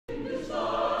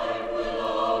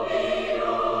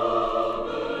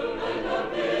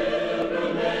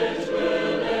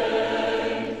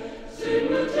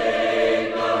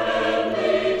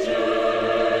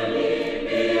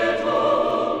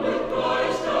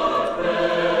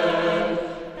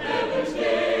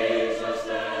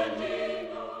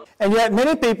And yet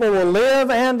many people will live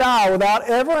and die without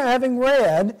ever having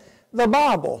read the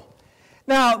Bible.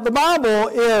 Now, the Bible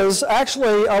is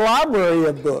actually a library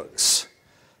of books.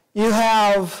 You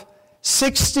have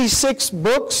 66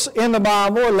 books in the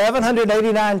Bible,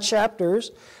 1,189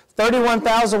 chapters,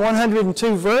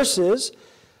 31,102 verses,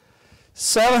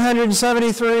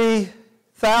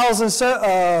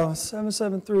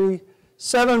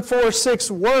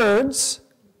 746 words,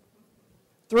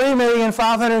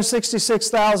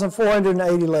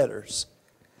 3,566,480 letters.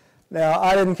 Now,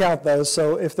 I didn't count those,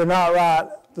 so if they're not right,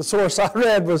 the source I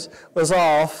read was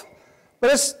off.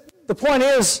 But the point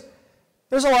is,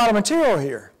 there's a lot of material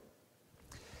here.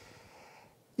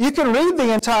 You can read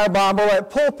the entire Bible at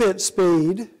pulpit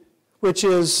speed, which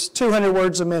is 200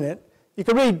 words a minute. You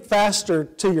can read faster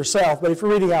to yourself, but if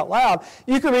you're reading out loud,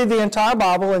 you can read the entire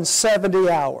Bible in 70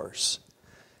 hours.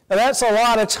 Now, that's a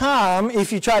lot of time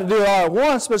if you try to do it all at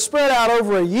once, but spread out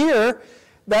over a year,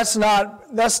 that's not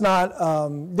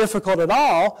difficult at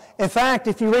all. In fact,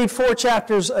 if you read 4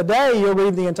 chapters a day, you'll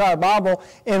read the entire Bible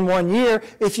in 1 year.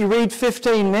 If you read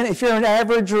 15 minutes, if you're an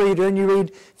average reader and you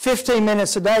read 15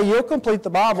 minutes a day, you'll complete the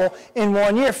Bible in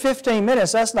 1 year. 15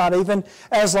 minutes, that's not even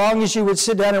as long as you would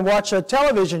sit down and watch a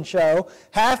television show,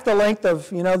 half the length of,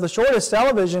 the shortest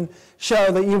television show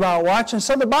that you might watch. And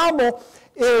so the Bible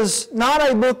is not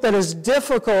a book that is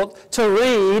difficult to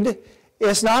read.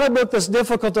 It's not a book that's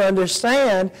difficult to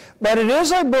understand, but it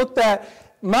is a book that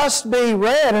must be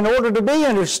read in order to be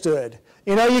understood.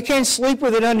 You can't sleep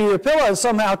with it under your pillow and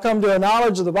somehow come to a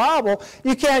knowledge of the Bible.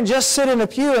 You can't just sit in a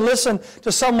pew and listen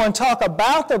to someone talk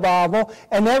about the Bible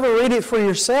and never read it for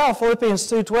yourself. Philippians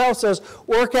 2:12 says,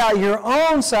 work out your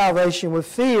own salvation with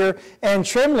fear and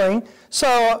trembling.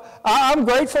 So I'm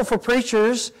grateful for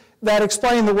preachers that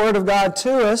explain the Word of God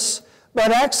to us,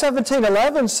 but Acts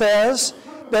 17:11 says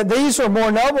that these were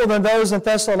more noble than those in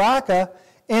Thessalonica,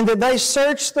 in that they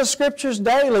searched the Scriptures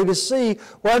daily to see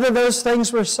whether those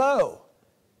things were so.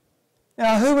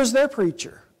 Now, who was their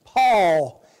preacher?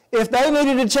 Paul. If they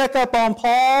needed to check up on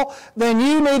Paul, then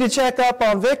you need to check up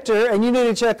on Victor, and you need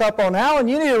to check up on Alan.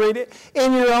 You need to read it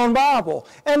in your own Bible.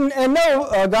 And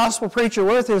no gospel preacher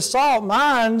worth his salt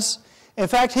minds. In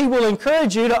fact, he will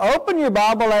encourage you to open your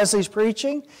Bible as he's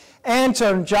preaching and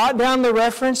to jot down the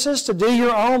references, to do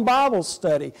your own Bible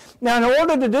study. Now, in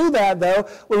order to do that, though,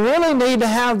 we really need to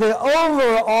have the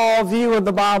overall view of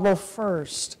the Bible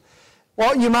first.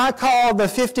 What you might call the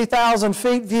 50,000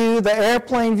 feet view, the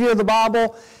airplane view of the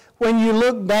Bible. When you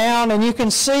look down and you can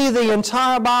see the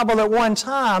entire Bible at one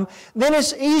time, then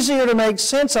it's easier to make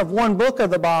sense of one book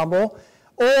of the Bible,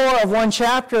 or of one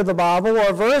chapter of the Bible, or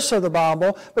a verse of the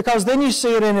Bible, because then you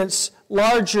see it in its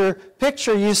larger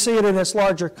picture, you see it in its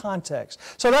larger context.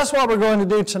 So that's what we're going to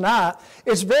do tonight.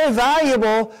 It's very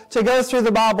valuable to go through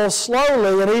the Bible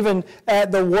slowly and even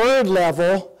at the word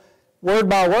level, word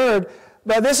by word,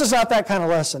 but this is not that kind of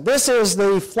lesson. This is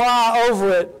the fly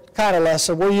over it kind of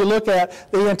lesson where you look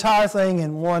at the entire thing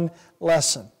in one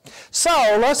lesson. So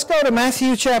let's go to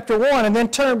Matthew chapter 1 and then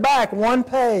turn back one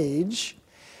page,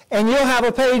 and you'll have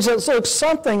a page that looks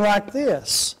something like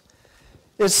this.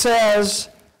 It says,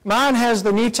 mine has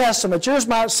the New Testament. Yours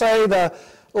might say the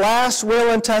last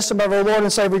will and testament of our Lord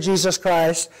and Savior Jesus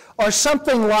Christ, or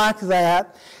something like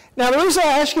that. Now, the reason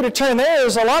I ask you to turn there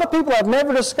is a lot of people have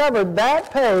never discovered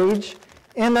that page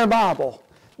in their Bible.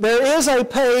 There is a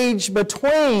page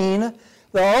between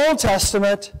the Old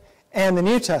Testament and the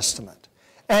New Testament.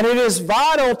 And it is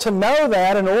vital to know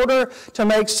that in order to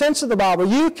make sense of the Bible.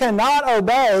 You cannot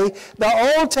obey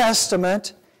the Old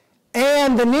Testament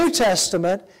and the New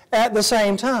Testament at the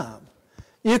same time.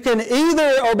 You can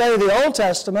either obey the Old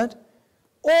Testament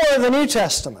or the New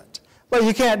Testament, but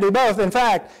you can't do both. In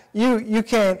fact, you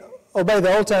can't obey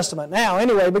the Old Testament now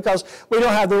anyway, because we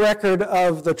don't have the record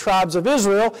of the tribes of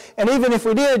Israel, and even if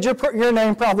we did, your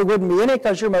name probably wouldn't be in it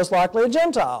because you're most likely a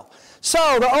Gentile. So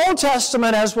the Old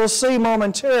Testament, as we'll see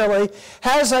momentarily,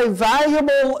 has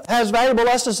valuable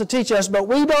lessons to teach us, but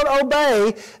we don't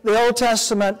obey the Old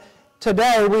Testament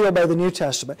today. We obey the New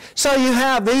Testament. So you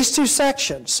have these two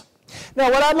sections.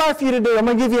 Now, what I'd like for you to do, I'm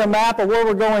going to give you a map of where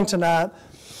we're going tonight.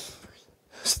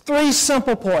 3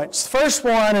 simple points. First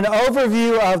one, an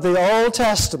overview of the Old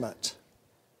Testament.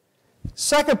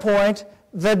 Second point,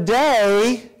 the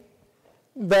day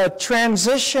the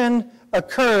transition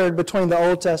occurred between the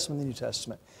Old Testament and the New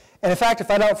Testament. And in fact,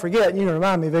 if I don't forget, you can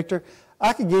remind me, Victor,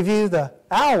 I could give you the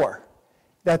hour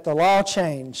that the law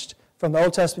changed from the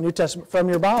Old Testament, New Testament, from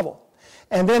your Bible.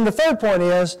 And then the third point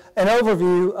is an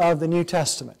overview of the New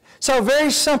Testament. So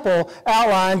very simple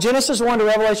outline, Genesis 1 to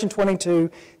Revelation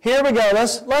 22. Here we go.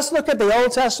 Let's look at the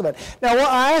Old Testament. Now,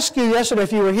 I asked you yesterday,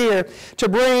 if you were here, to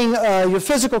bring your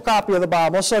physical copy of the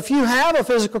Bible. So if you have a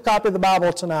physical copy of the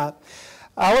Bible tonight,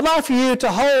 I would like for you to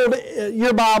hold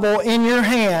your Bible in your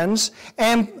hands.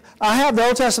 And I have the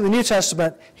Old Testament and the New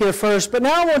Testament here first, but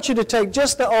now I want you to take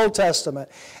just the Old Testament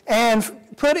and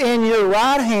put in your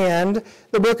right hand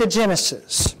the book of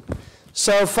Genesis.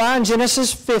 So find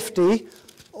Genesis 50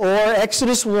 or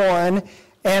Exodus 1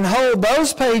 and hold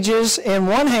those pages in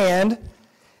one hand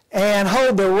and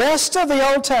hold the rest of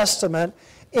the Old Testament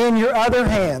in your other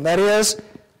hand. That is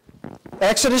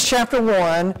Exodus chapter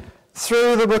 1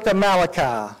 through the book of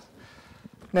Malachi.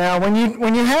 Now, when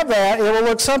you have that, it will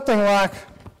look something like,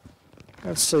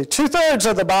 let's see, 2/3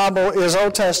 of the Bible is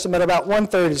Old Testament, about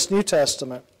 1/3 is New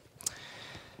Testament.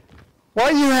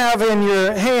 What you have in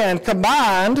your hand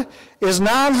combined is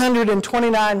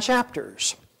 929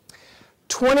 chapters,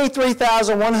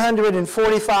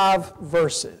 23,145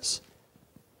 verses.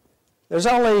 There's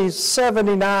only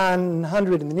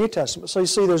 7,900 in the New Testament, so you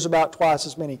see there's about twice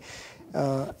as many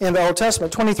in the Old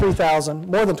Testament, 23,000,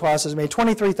 more than twice as many,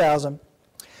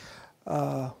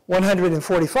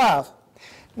 23,145.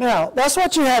 Now, that's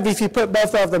what you have if you put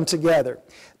both of them together.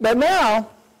 But now,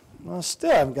 I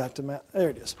still haven't got to, there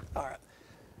it is. All right.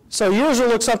 So yours will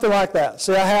look something like that.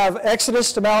 See, I have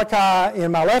Exodus to Malachi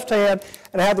in my left hand,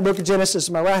 and I have the book of Genesis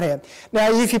in my right hand.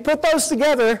 Now, if you put those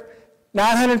together,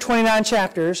 929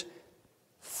 chapters,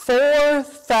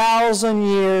 4,000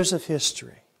 years of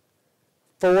history.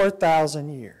 4,000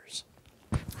 years.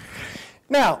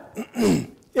 Now,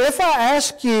 if I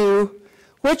ask you,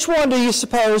 which one do you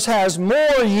suppose has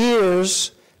more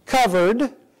years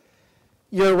covered,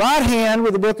 your right hand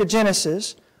with the book of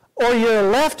Genesis, or your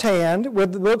left hand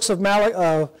with the books of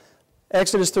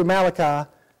Exodus through Malachi,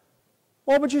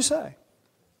 what would you say?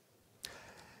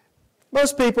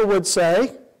 Most people would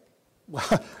say,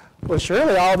 well,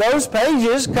 surely all those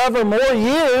pages cover more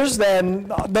years than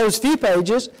those few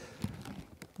pages,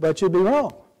 but you'd be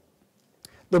wrong.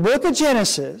 The book of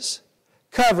Genesis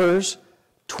covers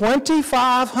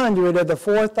 2,500 of the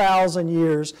 4,000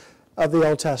 years of the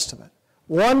Old Testament.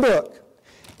 One book.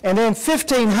 And then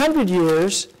 1,500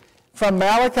 years from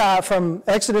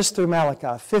Exodus through Malachi,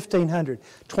 1,500.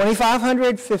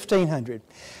 2,500, 1,500.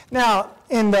 Now,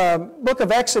 in the book of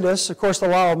Exodus, of course, the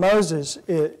law of Moses,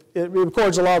 it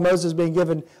records the law of Moses being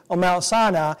given on Mount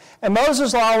Sinai, and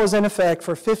Moses' law was in effect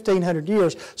for 1,500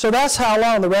 years. So that's how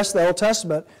long the rest of the Old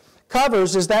Testament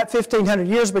covers, is that 1,500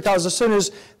 years, because as soon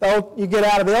as you get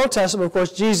out of the Old Testament, of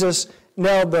course, Jesus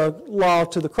nailed the law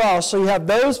to the cross. So you have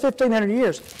those 1,500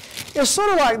 years. It's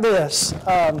sort of like this,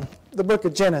 the book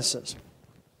of Genesis.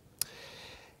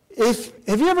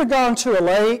 Have you ever gone to a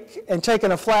lake and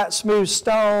taken a flat, smooth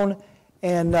stone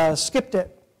and skipped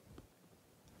it?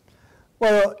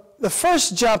 Well, the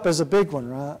first jump is a big one,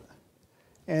 right?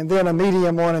 And then a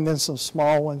medium one, and then some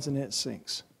small ones, and it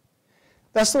sinks.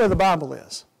 That's the way the Bible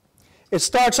is. It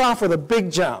starts off with a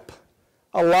big jump,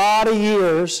 a lot of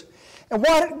years. And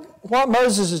what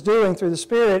Moses is doing through the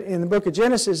Spirit in the book of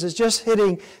Genesis is just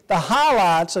hitting the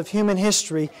highlights of human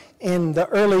history in the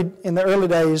early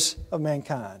days of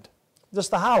mankind.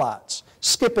 Just the highlights,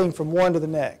 skipping from one to the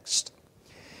next.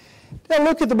 Now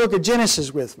look at the book of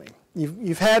Genesis with me.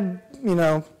 You've had,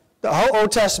 the whole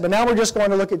Old Testament. Now we're just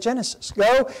going to look at Genesis.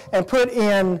 Go and put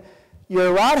in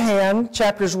your right hand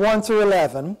chapters 1 through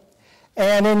 11,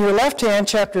 and in your left hand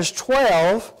chapters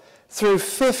 12 through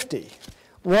 50.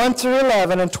 1 through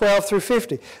 11 and 12 through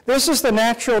 50. This is the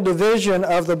natural division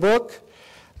of the book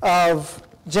of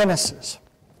Genesis.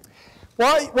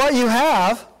 What you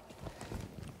have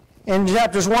in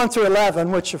chapters 1 through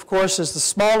 11, which of course is the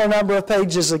smaller number of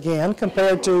pages again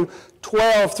compared to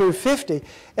 12 through 50.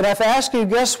 And if I ask you,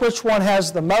 guess which one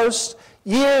has the most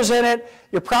years in it,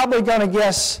 you're probably going to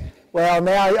guess, well,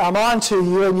 now I'm on to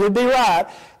you, and you'd be right.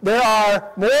 There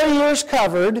are more years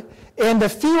covered in the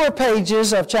fewer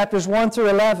pages of chapters 1 through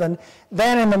 11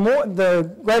 than in the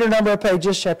greater number of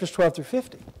pages, chapters 12 through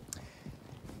 50.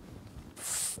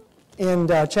 In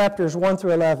chapters 1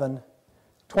 through 11,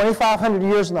 2,500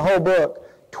 years in the whole book,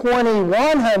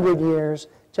 2,100 years,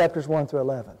 chapters 1 through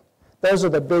 11. Those are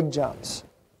the big jumps.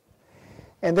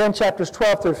 And then chapters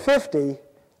 12 through 50,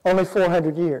 only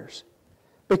 400 years.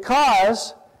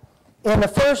 Because in the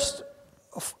first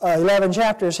 11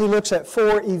 chapters, he looks at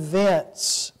 4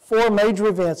 events, 4 major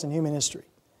events in human history.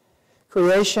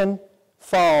 Creation,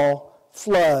 fall,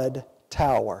 flood,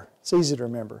 tower. It's easy to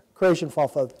remember. Creation, fall,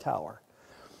 flood, tower.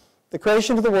 The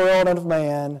creation of the world and of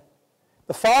man,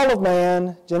 the fall of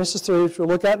man, Genesis 3, which we'll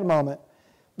look at in a moment,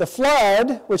 The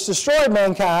flood, which destroyed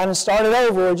mankind and started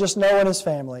over just Noah and his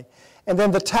family. And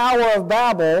then the Tower of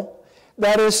Babel,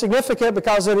 that is significant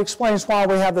because it explains why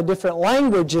we have the different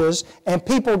languages and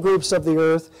people groups of the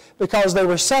earth, because they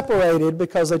were separated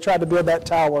because they tried to build that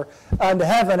tower unto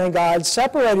heaven, and God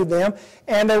separated them,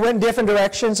 and they went in different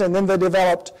directions, and then they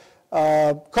developed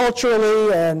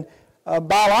culturally and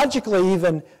biologically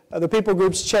even. The people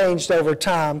groups changed over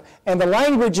time, and the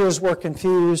languages were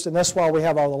confused, and that's why we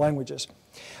have all the languages.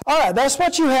 All right, that's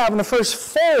what you have in the first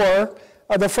 4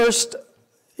 of the first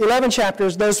 11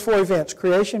 chapters, those 4 events: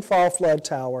 creation, fall, flood,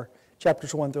 tower,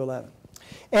 chapters 1 through 11.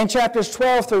 In chapters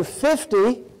 12 through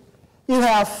 50, you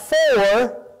have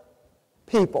 4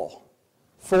 people.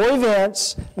 4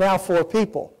 events, now 4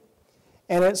 people.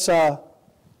 And it's a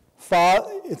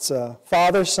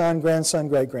father, son, grandson,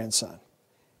 great-grandson.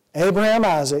 Abraham,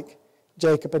 Isaac,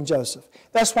 Jacob, and Joseph.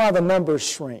 That's why the numbers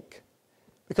shrink,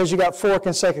 because you got 4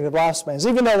 consecutive lifespans.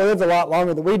 Even though they lived a lot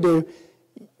longer than we do,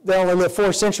 they only lived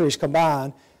 4 centuries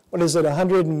combined. What is it,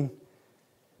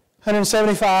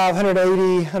 175,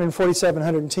 180, 147,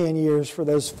 110 years for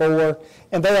those 4.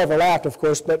 And they overlapped, of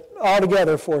course, but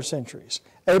altogether 4 centuries.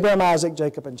 Abraham, Isaac,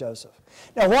 Jacob, and Joseph.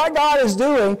 Now, what God is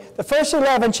doing, the first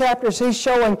 11 chapters, He's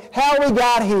showing how we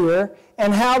got here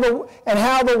and how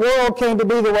the world came to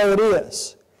be the way it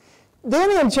is.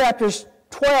 Then in chapters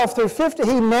 12 through 50,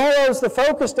 He narrows the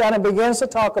focus down and begins to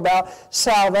talk about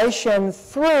salvation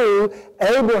through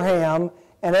Abraham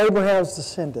and Abraham's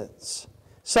descendants.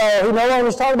 So He no longer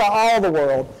is talking about all the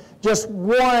world, just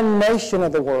one nation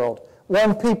of the world,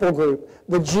 one people group,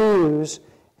 the Jews,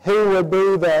 who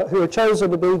are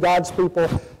chosen to be God's people,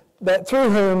 that through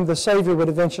whom the Savior would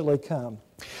eventually come.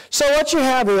 So what you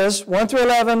have is 1 through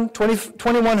 11,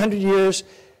 2,100 years,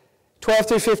 12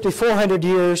 through 50, 400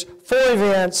 years, 4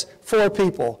 events, 4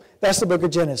 people. That's the book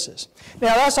of Genesis.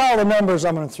 Now that's all the numbers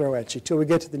I'm going to throw at you till we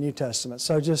get to the New Testament.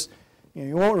 So just,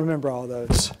 you won't remember all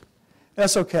those.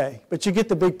 That's okay, but you get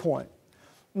the big point.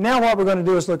 Now what we're going to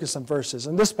do is look at some verses,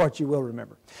 and this part you will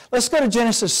remember. Let's go to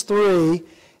Genesis 3,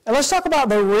 and let's talk about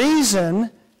the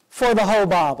reason for the whole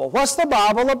Bible. What's the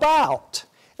Bible about?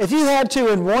 If you had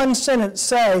to, in one sentence,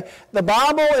 say, the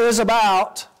Bible is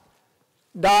about ...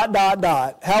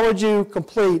 how would you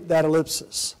complete that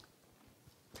ellipsis?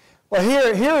 Well,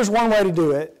 here's one way to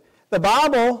do it. The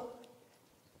Bible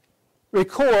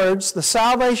records the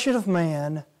salvation of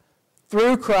man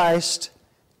through Christ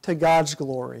to God's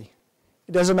glory.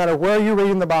 It doesn't matter where you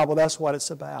read in the Bible, that's what it's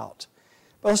about.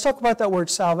 But let's talk about that word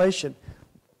salvation.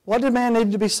 What did man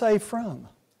need to be saved from?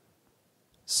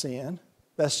 Sin.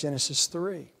 That's Genesis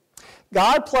 3.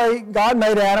 God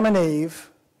made Adam and Eve.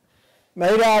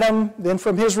 Made Adam, then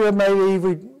from his rib made Eve.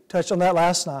 We touched on that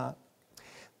last night.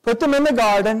 Put them in the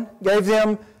garden, gave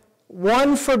them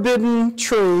one forbidden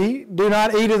tree, do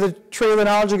not eat of the tree of the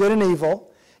knowledge of good and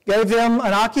evil. Gave them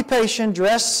an occupation,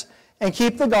 dress and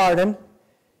keep the garden,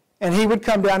 and He would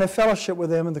come down and fellowship with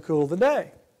them in the cool of the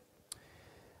day.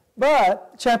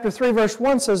 But chapter 3, verse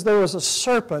 1 says there was a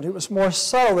serpent who was more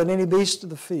subtle than any beast of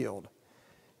the field.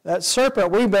 That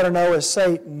serpent we better know is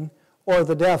Satan or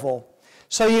the devil.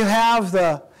 So you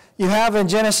have in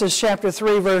Genesis chapter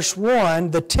 3, verse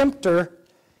 1, the tempter,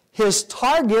 his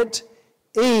target,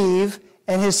 Eve,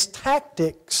 and his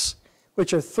tactics,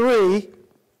 which are 3.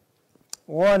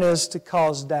 1 is to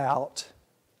cause doubt.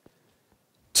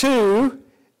 2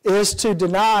 is to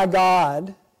deny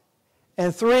God.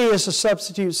 And 3 is to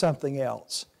substitute something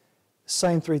else. The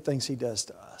same 3 things he does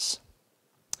to us.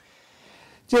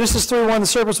 Genesis 3:1, the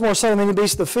serpent was more subtle than any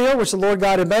beast of the field, which the Lord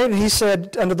God had made. And He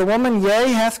said unto the woman,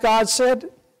 Yea, hath God said?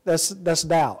 That's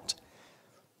doubt.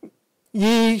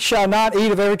 Ye shall not eat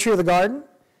of every tree of the garden.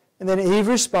 And then Eve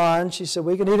responds. She said,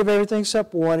 we can eat of everything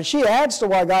except one. And she adds to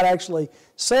what God actually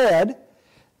said.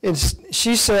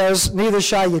 She says, neither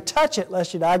shall you touch it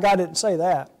lest you die. God didn't say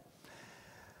that.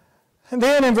 And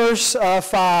then in verse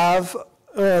 4,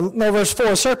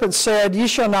 the serpent said, ye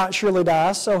shall not surely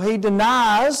die. So he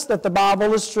denies that the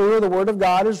Bible is true or the Word of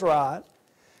God is right.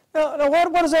 Now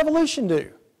what does evolution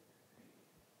do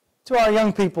to our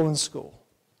young people in school?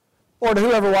 Or to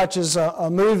whoever watches a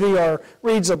movie or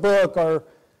reads a book or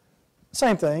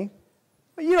same thing.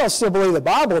 But you don't still believe the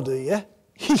Bible, do you?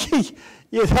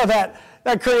 You know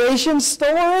that creation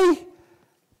story?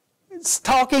 It's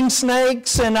talking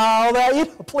snakes and all that. You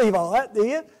don't believe all that, do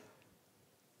you?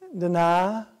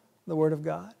 Deny the Word of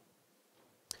God.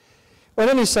 Well,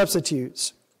 then he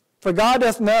substitutes. For God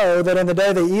doth know that in the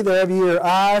day that ye eat thereof, your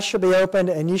eyes shall be opened,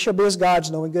 and ye shall be as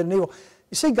gods, knowing good and evil.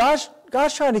 You see, God's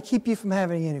trying to keep you from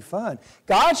having any fun.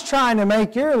 God's trying to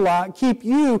make your life, keep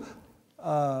you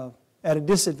at a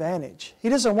disadvantage. He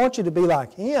doesn't want you to be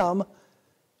like Him.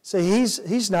 See,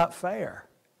 he's not fair.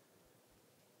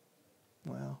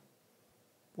 Well,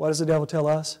 what does the devil tell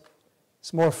us?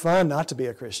 It's more fun not to be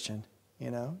a Christian,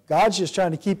 you know. God's just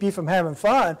trying to keep you from having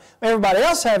fun. Everybody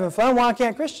else having fun, why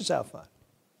can't Christians have fun?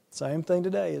 Same thing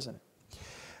today, isn't it?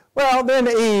 Well, then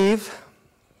Eve,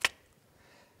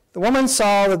 the woman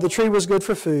saw that the tree was good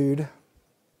for food,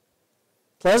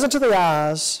 pleasant to the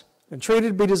eyes, and tree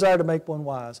to be desired to make one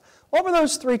wise. What were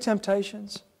those three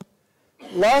temptations?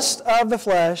 Lust of the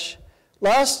flesh,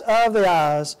 lust of the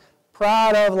eyes,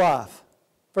 pride of life.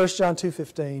 1 John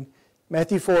 2:15,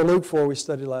 Matthew 4, Luke 4, we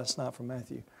studied last night from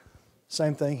Matthew.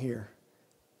 Same thing here.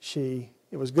 It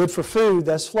was good for food,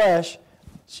 that's flesh.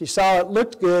 She saw it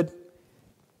looked good.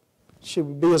 She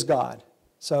would be as God.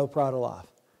 So pride of life.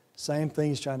 Same thing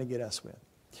he's trying to get us with.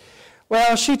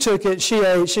 Well, she took it, she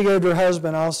ate, she gave to her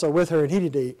husband also with her, and he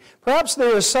did eat. Perhaps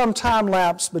there is some time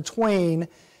lapse between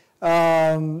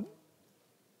the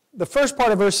first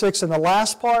part of verse 6 and the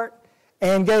last part,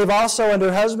 and gave also unto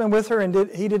her husband with her, and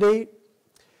he did eat.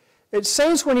 It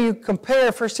seems when you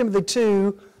compare 1 Timothy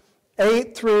 2,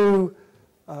 8 through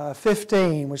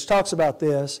 15, which talks about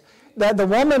this, that the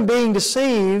woman being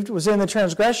deceived was in the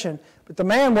transgression, but the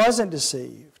man wasn't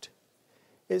deceived.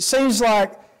 It seems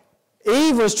like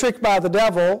Eve was tricked by the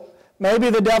devil. Maybe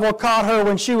the devil caught her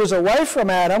when she was away from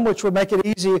Adam, which would make an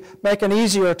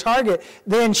easier target.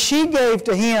 Then she gave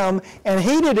to him, and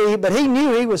he did eat, but he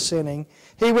knew he was sinning.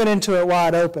 He went into it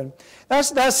wide open.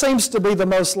 That seems to be the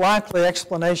most likely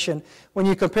explanation when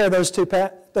you compare those two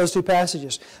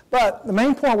passages. But the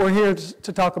main point we're here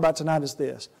to talk about tonight is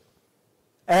this.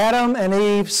 Adam and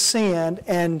Eve sinned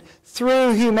and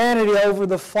threw humanity over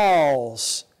the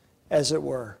falls, as it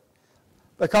were.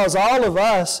 Because all of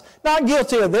us, not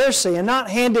guilty of their sin, not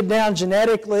handed down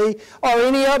genetically or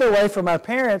any other way from our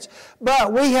parents,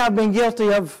 but we have been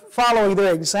guilty of following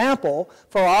their example.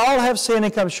 For all have sinned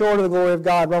and come short of the glory of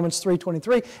God, Romans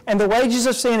 3:23. And the wages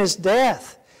of sin is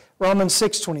death, Romans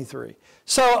 6:23.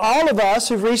 So all of us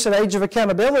who've reached an age of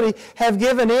accountability have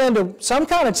given in to some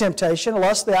kind of temptation,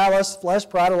 lust of the eye, lust of the flesh,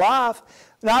 pride of life.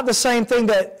 Not the same thing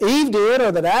that Eve did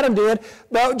or that Adam did,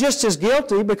 but just as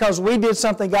guilty because we did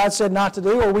something God said not to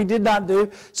do or we did not do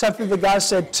something that God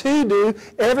said to do.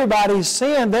 Everybody's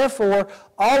sinned, therefore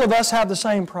all of us have the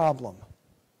same problem.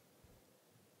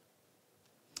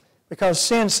 Because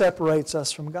sin separates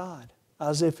us from God.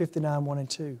 Isaiah 59, 1 and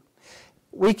 2.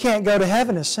 We can't go to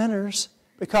heaven as sinners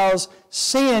because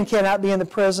sin cannot be in the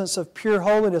presence of pure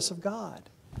holiness of God.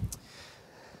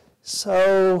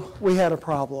 So we had a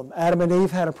problem. Adam and Eve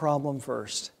had a problem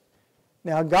first.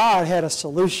 Now God had a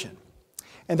solution.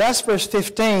 And that's verse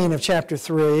 15 of chapter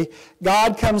 3.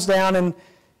 God comes down and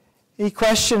he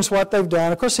questions what they've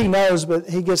done. Of course he knows, but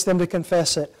he gets them to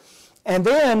confess it. And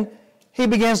then he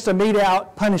begins to mete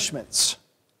out punishments.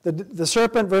 The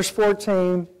serpent, verse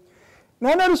 14.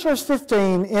 Now notice verse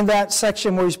 15 in that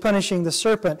section where he's punishing the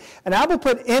serpent. And I will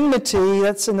put enmity,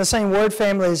 that's in the same word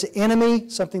family as enemy,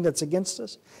 something that's against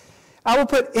us. I will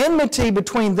put enmity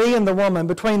between thee and the woman,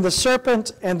 between the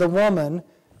serpent and the woman.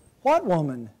 What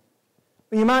woman?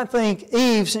 Well, you might think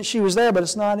Eve since she was there, but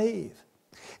it's not Eve.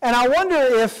 And I wonder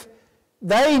if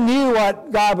they knew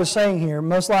what God was saying here.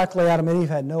 Most likely Adam and Eve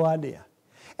had no idea.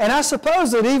 And I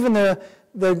suppose that even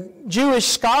the Jewish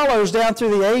scholars down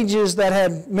through the ages that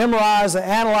had memorized and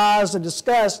analyzed and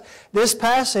discussed this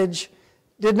passage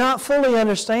did not fully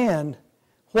understand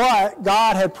what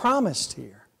God had promised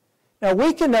here. Now,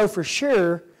 we can know for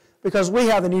sure because we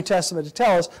have the New Testament to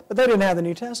tell us, but they didn't have the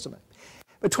New Testament.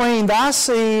 Between thy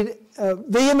seed,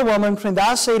 thee and the woman, between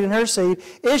thy seed and her seed,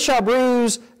 it shall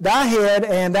bruise thy head,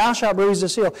 and thou shalt bruise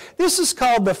his heel. This is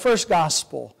called the first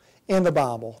gospel in the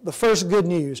Bible, the first good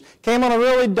news. Came on a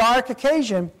really dark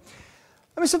occasion.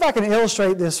 Let me see if I can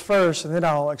illustrate this first, and then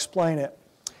I'll explain it.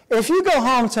 If you go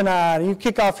home tonight and you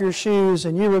kick off your shoes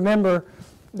and you remember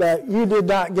that you did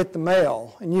not get the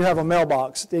mail, and you have a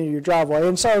mailbox at the end of your driveway,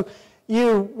 and so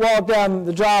you walk down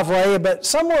the driveway, but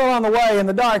somewhere along the way in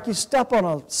the dark, you step on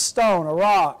a stone, a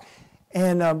rock,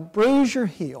 and bruise your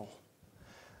heel.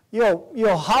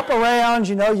 You'll hop around,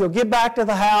 you'll get back to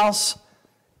the house.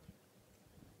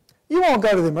 You won't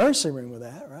go to the emergency room with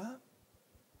that, right?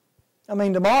 I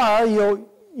mean, tomorrow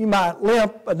you might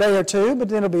limp a day or two, but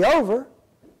then it'll be over.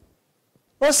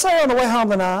 Let's say on the way home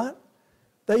tonight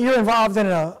that you're involved in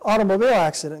an automobile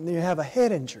accident and you have a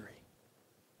head injury.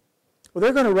 Well,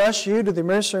 they're going to rush you to the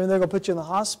emergency room, they're going to put you in the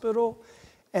hospital,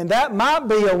 and that might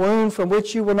be a wound from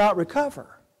which you will not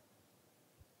recover.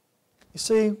 You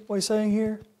see what he's saying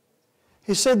here?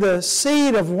 He said the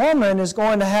seed of woman is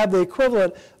going to have the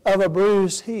equivalent of a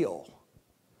bruised heel,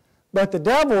 but the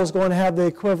devil is going to have the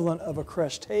equivalent of a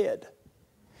crushed head.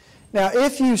 Now,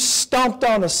 if you stomped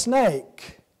on a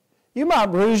snake, you might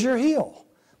bruise your heel.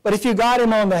 But if you got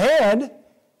him on the head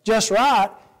just right,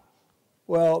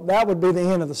 well, that would be the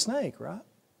end of the snake, right?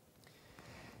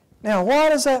 Now, what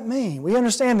does that mean? We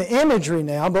understand the imagery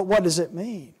now, but what does it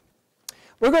mean?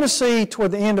 We're going to see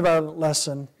toward the end of our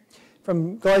lesson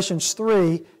from Galatians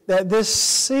 3 that this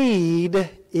seed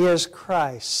is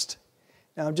Christ.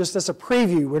 Now, just as a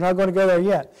preview, we're not going to go there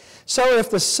yet. So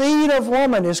if the seed of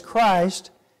woman is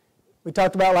Christ, we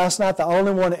talked about last night the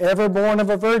only one ever born of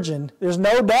a virgin. There's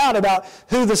no doubt about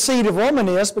who the seed of woman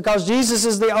is because Jesus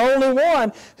is the only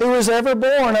one who was ever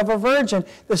born of a virgin.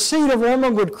 The seed of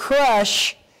woman would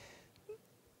crush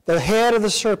the head of the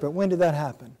serpent. When did that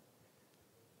happen?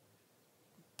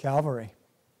 Calvary.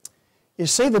 You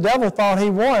see, the devil thought he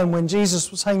won when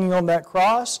Jesus was hanging on that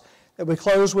cross that we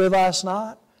closed with last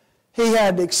night. He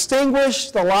had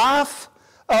extinguished the life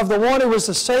of the one who was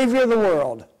the Savior of the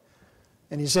world.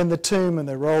 And he's in the tomb and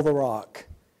they roll the rock.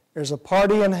 There's a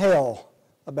party in hell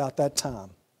about that time.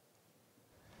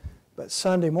 But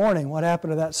Sunday morning, what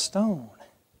happened to that stone?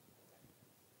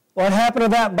 What happened to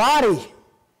that body?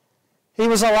 He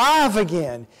was alive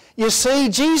again. You see,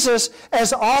 Jesus,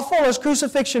 as awful as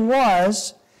crucifixion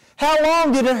was, how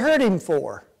long did it hurt him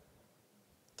for?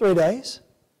 3 days.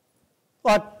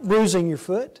 Like bruising your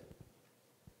foot.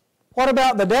 What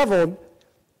about the devil?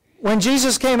 When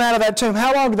Jesus came out of that tomb,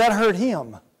 how long did that hurt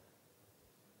him?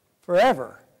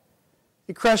 Forever.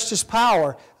 He crushed his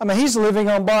power. I mean, he's living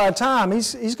on borrowed time.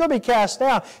 He's going to be cast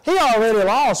out. He already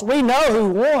lost. We know who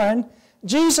won.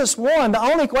 Jesus won. The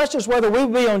only question is whether we'll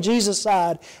be on Jesus'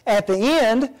 side at the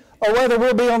end or whether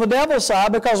we'll be on the devil's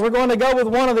side because we're going to go with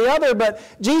one or the other, but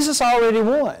Jesus already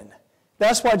won.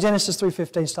 That's what Genesis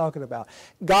 3:15 is talking about.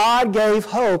 God gave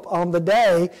hope on the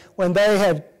day when they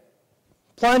had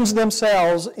plunged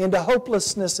themselves into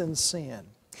hopelessness and sin.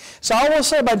 So I will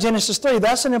say about Genesis 3,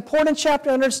 that's an important chapter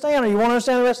to understand, or you want to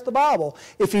understand the rest of the Bible,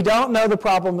 if you don't know the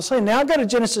problem of sin. Now go to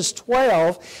Genesis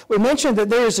 12. We mentioned that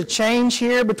there is a change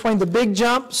here between the big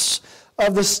jumps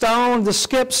of the stone, the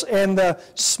skips, and the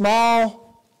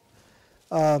small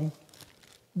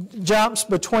jumps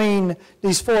between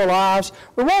these 4 lives.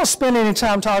 We won't spend any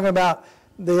time talking about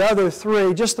the other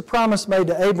 3, just the promise made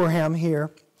to Abraham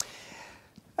here.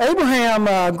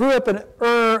 Abraham grew up in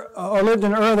or lived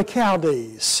in Ur of the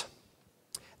Chaldees.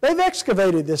 They've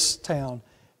excavated this town.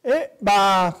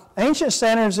 By ancient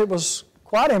standards, it was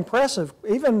quite impressive,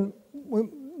 even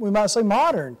we might say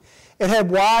modern. It had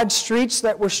wide streets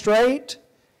that were straight.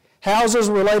 Houses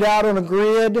were laid out on a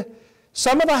grid.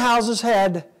 Some of the houses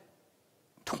had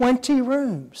 20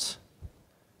 rooms.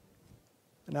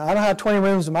 Now, I don't have 20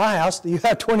 rooms in my house. Do you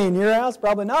have 20 in your house?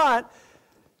 Probably not.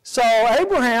 So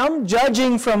Abraham,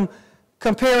 judging from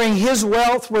comparing his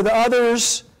wealth with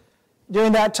others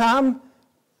during that time,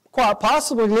 quite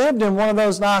possibly lived in one of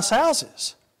those nice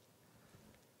houses.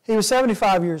 He was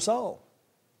 75 years old.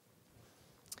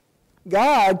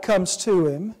 God comes to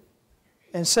him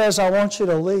and says, I want you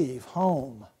to leave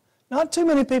home. Not too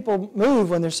many people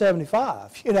move when they're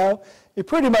 75. You know, you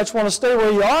pretty much want to stay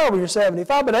where you are when you're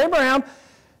 75. But Abraham,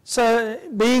 so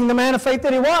being the man of faith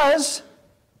that he was,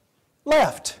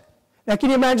 left. Now, can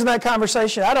you imagine that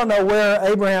conversation? I don't know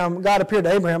where God appeared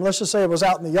to Abraham. Let's just say it was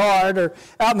out in the yard or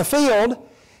out in the field.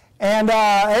 And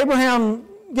Abraham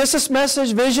gets this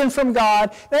message, vision from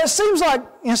God. And it seems like,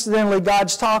 incidentally,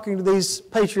 God's talking to these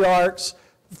patriarchs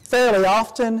fairly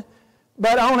often.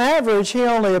 But on average, he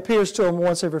only appears to them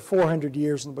once every 400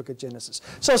 years in the book of Genesis.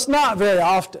 So it's not very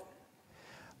often.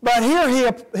 But here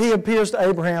he appears to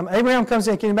Abraham. Abraham comes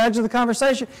in. Can you imagine the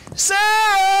conversation?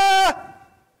 Sarah!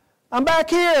 I'm back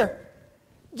here.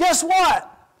 Guess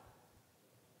what?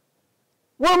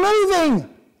 We're moving.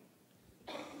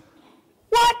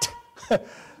 What?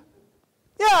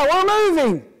 Yeah, we're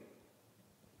moving.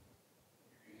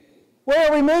 Where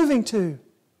are we moving to?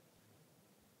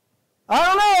 I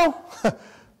don't know.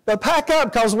 But pack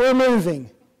up because we're moving.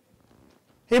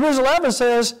 Hebrews 11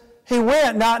 says he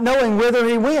went not knowing whither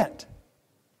he went.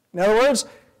 In other words,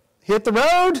 hit the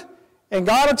road and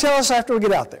God will tell us after we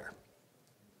get out there.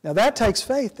 Now that takes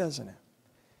faith, doesn't it?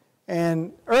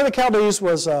 And Ur of the Chaldees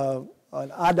was an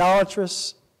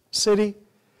idolatrous city,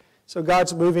 so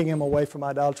God's moving him away from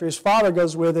idolatry. His father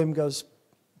goes with him, goes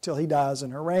until he dies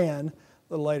in Haran a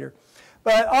little later.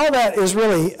 But all that is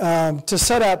really to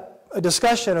set up a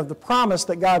discussion of the promise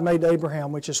that God made to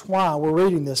Abraham, which is why we're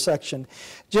reading this section.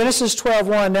 Genesis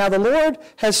 12:1, Now the Lord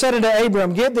has said unto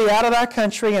Abram, Get thee out of thy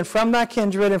country and from thy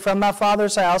kindred and from thy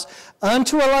father's house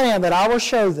unto a land that I will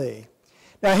show thee.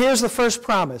 Now here's the first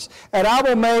promise. And I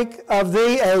will make of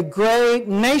thee a great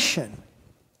nation.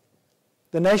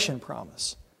 The nation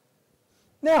promise.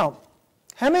 Now,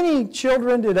 how many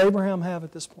children did Abraham have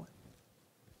at this point?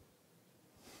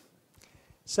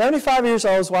 75 years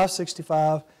old, his wife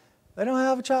 65. They don't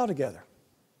have a child together.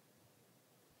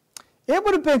 It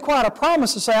would have been quite a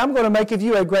promise to say, I'm going to make of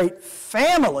you a great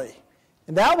family.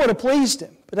 And that would have pleased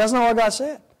him. But that's not what God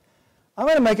said. I'm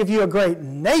going to make of you a great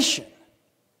nation.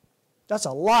 That's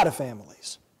a lot of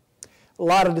families. A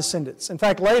lot of descendants. In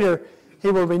fact, later, he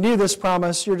will renew this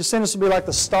promise. Your descendants will be like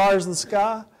the stars of the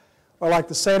sky or like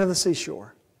the sand of the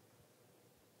seashore.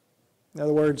 In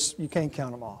other words, you can't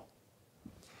count them all.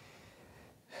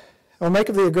 I will make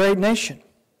of thee a great nation.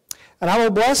 And I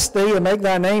will bless thee and make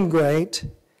thy name great.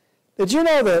 Did you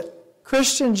know that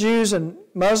Christian Jews and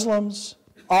Muslims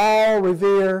all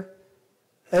revere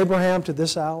Abraham to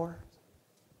this hour?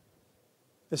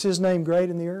 Is his name great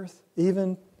in the earth?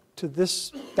 Even to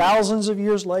this thousands of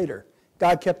years later,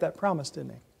 God kept that promise,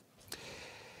 didn't he?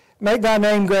 Make thy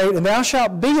name great, and thou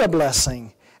shalt be a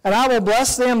blessing. And I will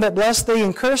bless them that bless thee,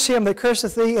 and curse him that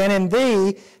curseth thee, and in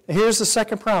thee, and here's the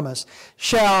second promise,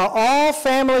 shall all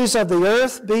families of the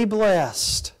earth be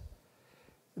blessed.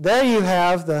 There you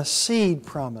have the seed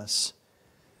promise.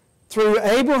 Through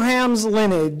Abraham's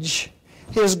lineage,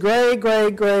 his great,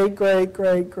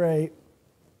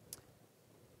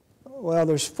 well,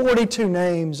 there's 42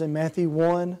 names in Matthew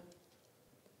 1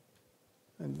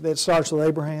 that starts with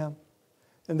Abraham.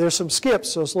 And there's some skips,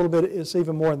 so it's a little bit, it's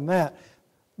even more than that.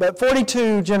 But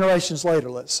 42 generations later,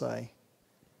 let's say,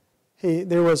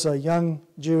 there was a young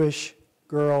Jewish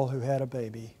girl who had a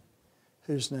baby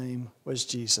whose name was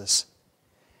Jesus.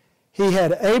 He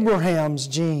had Abraham's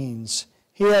genes.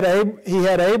 He had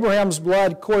Abraham's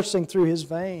blood coursing through his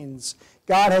veins.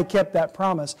 God had kept that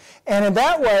promise. And in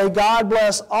that way, God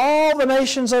blessed all the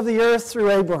nations of the earth through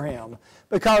Abraham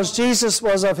because Jesus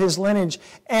was of his lineage.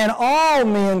 And all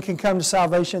men can come to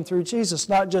salvation through Jesus,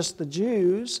 not just the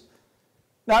Jews,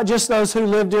 not just those who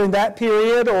lived during that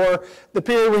period or the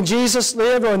period when Jesus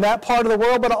lived or in that part of the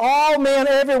world, but all men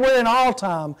everywhere in all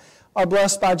time are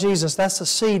blessed by Jesus. That's the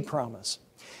seed promise.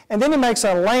 And then he makes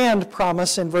a land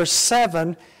promise in verse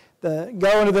 7,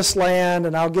 go into this land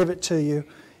and I'll give it to you.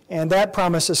 And that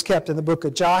promise is kept in the book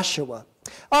of Joshua.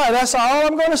 All right, that's all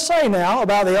I'm going to say now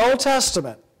about the Old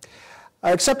Testament.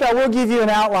 Except I will give you an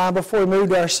outline before we move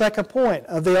to our second point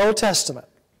of the Old Testament.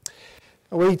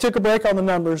 We took a break on the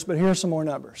numbers, but here's some more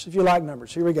numbers. If you like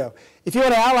numbers, here we go. If you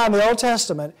want to outline the Old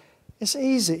Testament, it's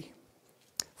easy.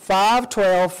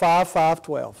 5:12, 5, 5,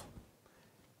 12.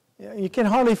 You can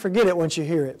hardly forget it once you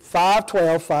hear it.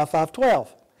 5:12, 5, 5,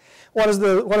 12. What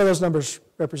do those numbers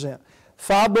represent?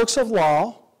 5 books of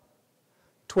law,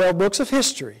 12 books of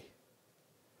history,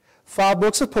 5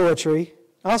 books of poetry.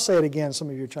 I'll say it again. Some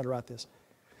of you are trying to write this.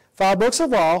 5 books of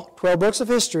law, 12 books of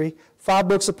history, 5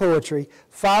 books of poetry,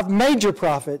 5 major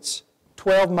prophets,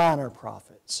 12 minor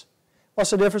prophets. What's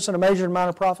the difference in a major and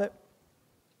minor prophet?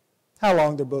 How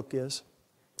long the book is.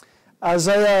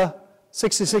 Isaiah,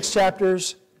 66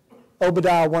 chapters,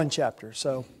 Obadiah, 1 chapter.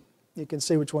 So you can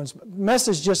see which one's.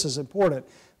 Message is just as important,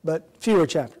 but fewer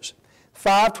chapters.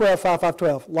 5, 12, 5, 5,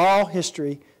 12. Law,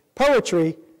 history,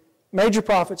 poetry, major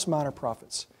prophets, minor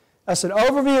prophets. That's an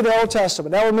overview of the Old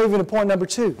Testament. Now we're moving to point number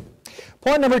 2.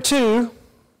 Point number 2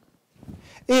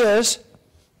 is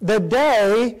the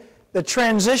day the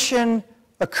transition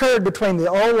occurred between the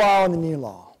old law and the new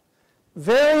law.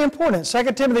 Very important.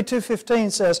 2 Timothy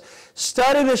 2:15 says,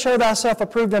 study to show thyself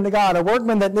approved unto God, a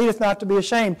workman that needeth not to be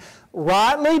ashamed,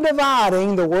 rightly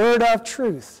dividing the word of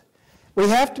truth. We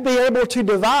have to be able to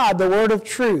divide the word of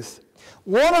truth.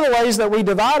 One of the ways that we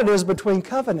divide it is between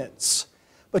covenants,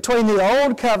 between the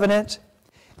old covenant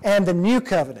and the new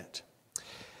covenant.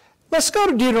 Let's go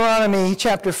to Deuteronomy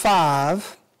chapter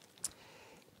 5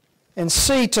 and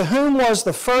see to whom was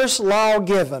the first law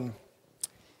given.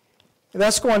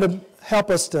 That's going to help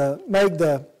us to make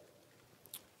the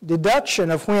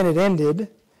deduction of when it ended.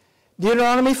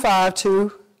 Deuteronomy 5,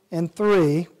 2 and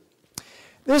 3.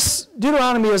 This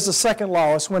Deuteronomy is the second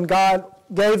law. It's when God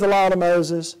gave the law to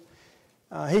Moses.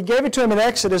 He gave it to him in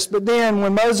Exodus, but then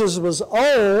when Moses was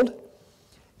old,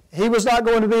 he was not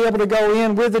going to be able to go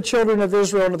in with the children of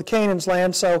Israel into the Canaan's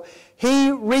land, so he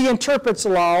reinterprets the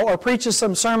law or preaches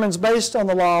some sermons based on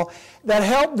the law that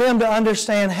help them to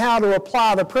understand how to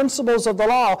apply the principles of the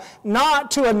law, not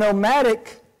to a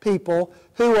nomadic people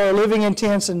who are living in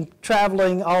tents and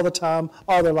traveling all the time,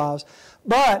 all their lives,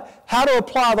 but how to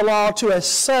apply the law to a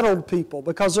settled people,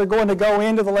 because they're going to go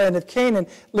into the land of Canaan,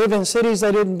 live in cities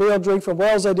they didn't build, drink from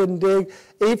wells they didn't dig,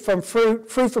 eat from fruit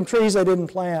from trees they didn't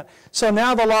plant. So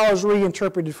now the law is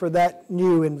reinterpreted for that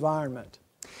new environment.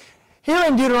 Here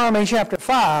in Deuteronomy chapter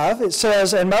 5, it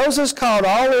says, and Moses called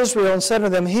all Israel and said to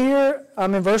them, here,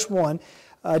 I'm in verse 1,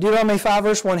 Deuteronomy 5,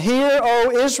 verse 1, Hear,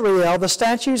 O Israel, the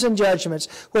statutes and judgments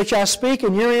which I speak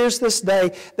in your ears this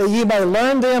day, that ye may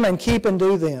learn them and keep and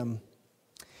do them.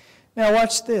 Now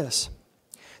watch this.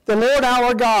 The Lord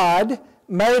our God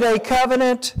made a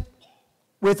covenant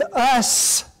with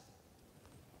us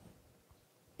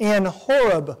in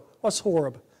Horeb. What's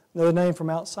Horeb? Another name for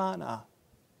Mount Sinai.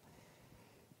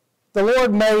 The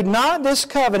Lord made not this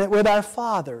covenant with our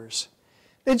fathers.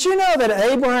 Did you know that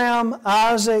Abraham,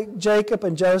 Isaac, Jacob,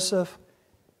 and Joseph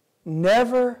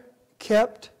never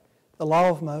kept the law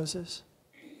of Moses?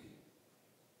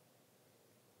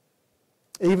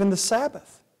 Even the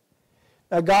Sabbath.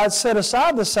 Now God set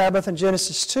aside the Sabbath in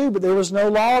Genesis 2, but there was no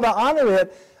law to honor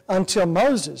it until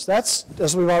Moses. That's,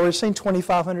 as we've already seen,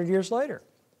 2,500 years later.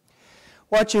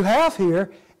 What you have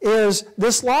here is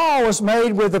this law was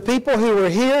made with the people who were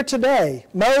here today,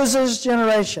 Moses'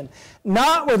 generation,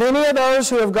 not with any of those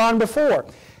who have gone before.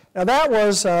 Now that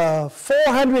was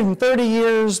 430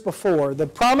 years before. The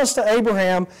promise to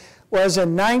Abraham was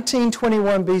in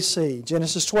 1921 BC,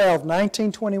 Genesis 12,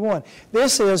 1921.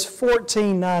 This is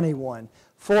 1491,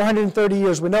 430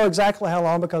 years. We know exactly how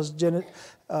long because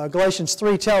Galatians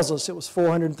 3 tells us it was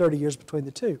 430 years between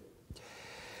the two.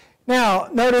 Now,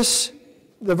 notice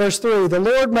the verse 3, the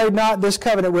Lord made not this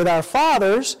covenant with our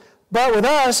fathers, but with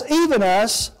us, even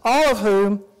us, all of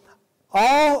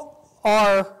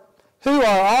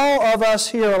us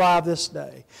here alive this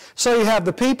day. So you have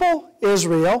the people,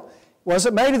 Israel,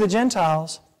 wasn't made of the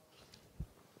Gentiles.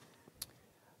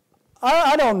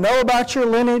 I don't know about your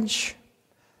lineage,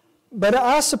 but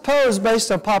I suppose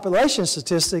based on population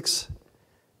statistics,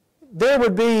 there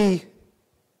would be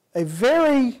a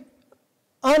very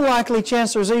unlikely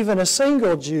chance there's even a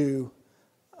single Jew.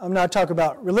 I'm not talking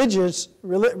about religion,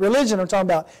 I'm talking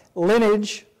about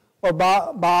lineage or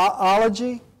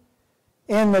biology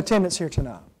in attendance here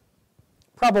tonight.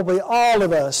 Probably all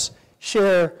of us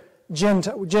share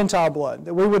Gentile blood,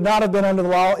 that we would not have been under the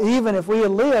law even if we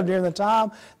had lived during the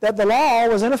time that the law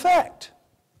was in effect.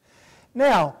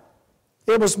 Now,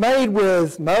 it was made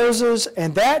with Moses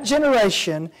and that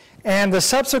generation and the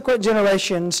subsequent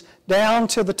generations down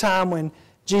to the time when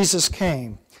Jesus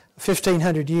came,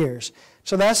 1,500 years.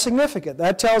 So that's significant.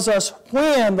 That tells us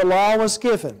when the law was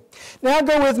given. Now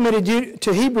go with me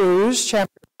to Hebrews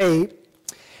chapter 8.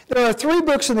 There are 3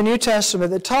 books in the New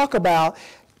Testament that talk about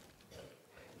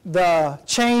the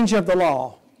change of the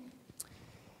law.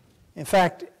 In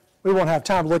fact, we won't have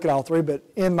time to look at all 3, but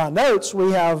in my notes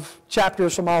we have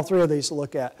chapters from all 3 of these to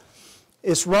look at.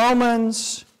 It's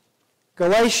Romans,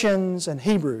 Galatians, and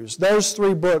Hebrews. Those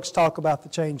 3 books talk about the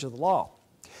change of the law.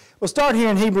 We'll start here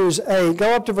in Hebrews 8,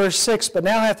 go up to verse 6, but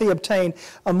now hath he obtained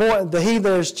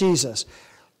there's Jesus.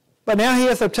 But now he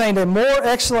hath obtained a more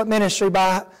excellent ministry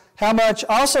by how much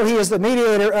also he is the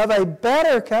mediator of a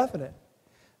better covenant.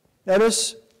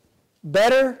 Notice,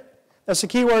 better, that's the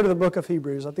key word of the book of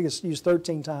Hebrews. I think it's used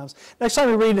 13 times. Next time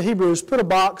you read the Hebrews, put a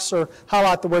box or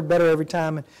highlight the word better every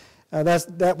time, and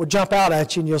that would jump out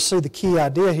at you and you'll see the key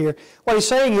idea here. What he's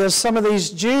saying is some of these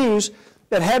Jews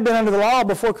that had been under the law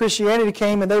before Christianity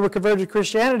came and they were converted to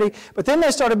Christianity, but then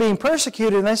they started being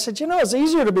persecuted and they said, you know, it's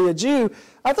easier to be a Jew.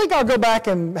 I think I'll go back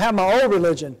and have my old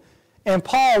religion. And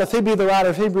Paul, if he be the writer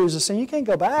of Hebrews, is saying, you can't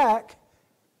go back.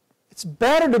 It's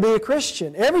better to be a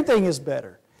Christian. Everything is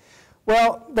better.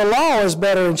 Well, the law is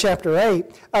better in chapter 8.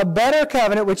 A better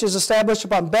covenant which is established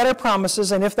upon better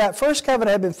promises, and if that first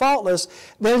covenant had been faultless,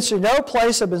 then should no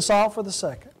place have been sought for the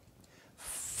second.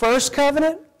 First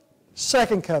covenant,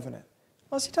 second covenant.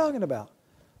 What's he talking about?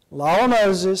 Law of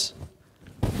Moses,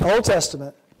 Old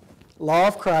Testament, law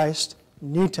of Christ,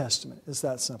 New Testament. It's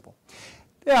that simple.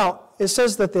 Now, it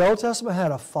says that the Old Testament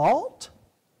had a fault.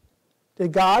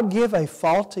 Did God give a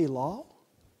faulty law?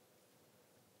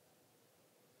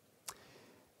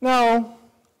 No.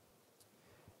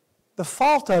 The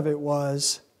fault of it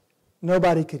was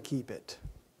nobody could keep it.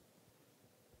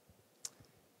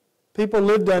 People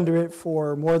lived under it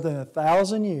for more than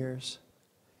 1,000 years.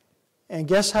 And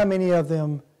guess how many of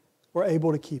them were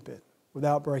able to keep it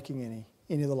without breaking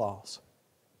any of the laws?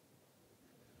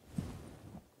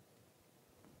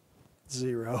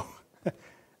 0.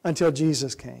 Until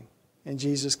Jesus came. And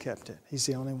Jesus kept it. He's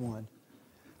the only one.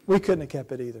 We couldn't have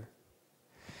kept it either.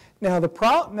 Now,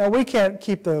 we can't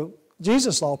keep the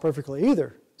Jesus law perfectly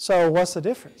either. So what's the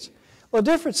difference? Well,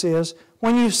 the difference is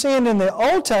when you sinned in the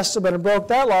Old Testament and broke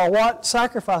that law, what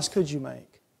sacrifice could you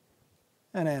make?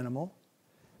 An animal.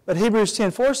 But Hebrews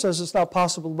 10:4 says it's not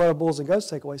possible to let bulls and goats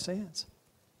take away sins.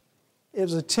 It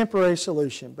was a temporary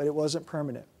solution, but it wasn't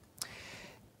permanent.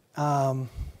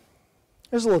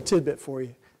 There's a little tidbit for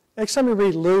you. Next time you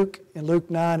read Luke, in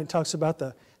Luke 9, it talks about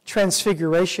the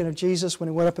transfiguration of Jesus when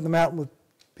he went up in the mountain with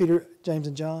Peter, James,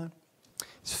 and John.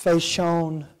 His face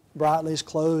shone brightly, his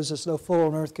clothes as no full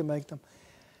on earth can make them.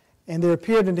 And there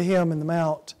appeared unto him in the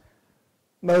mount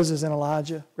Moses and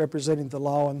Elijah, representing the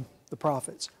law and the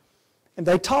prophets. And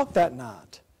they talked that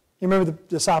night. You remember the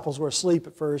disciples were asleep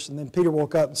at first, and then Peter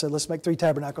woke up and said, let's make 3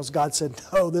 tabernacles. God said,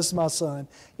 no, this is my son.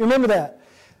 You remember that?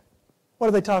 What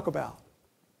did they talk about?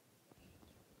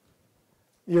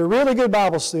 You're a really good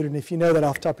Bible student if you know that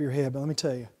off the top of your head, but let me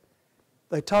tell you.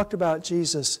 They talked about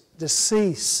Jesus'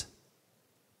 decease.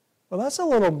 Well, that's a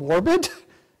little morbid.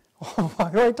 Why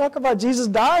do they talk about Jesus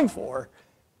dying for?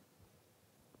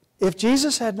 If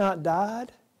Jesus had not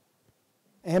died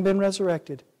and been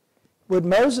resurrected, would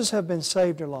Moses have been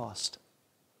saved or lost?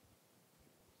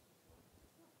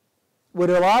 Would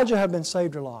Elijah have been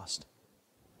saved or lost?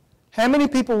 How many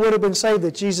people would have been saved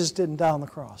that Jesus didn't die on the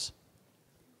cross?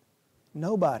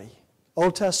 Nobody.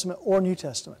 Old Testament or New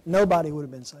Testament. Nobody would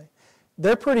have been saved.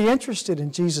 They're pretty interested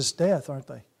in Jesus' death, aren't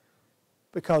they?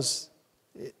 Because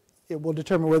it will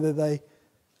determine whether they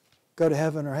go to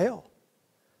heaven or hell.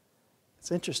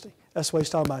 It's interesting. That's what he's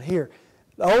talking about here.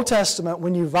 The Old Testament,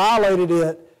 when you violated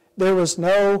it, there was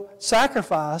no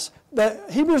sacrifice.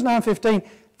 Hebrews 9:15,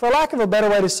 for lack of a better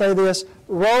way to say this,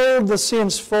 rolled the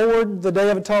sins forward the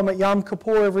Day of Atonement, Yom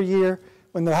Kippur every year,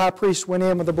 when the high priest went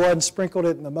in with the blood and sprinkled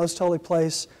it in the most holy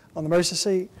place on the mercy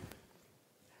seat.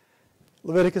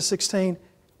 Leviticus 16.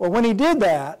 Well, when he did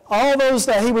that, all those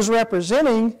that he was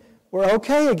representing were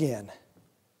okay again.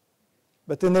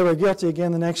 But then they were guilty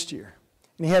again the next year.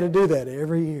 And he had to do that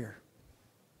every year.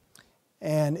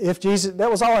 And if Jesus,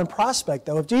 that was all in prospect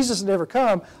though. If Jesus had never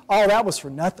come, all that was for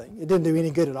nothing. It didn't do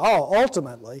any good at all,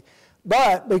 ultimately.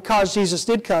 But because Jesus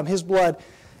did come, his blood,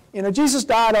 Jesus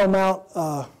died on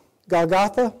Mount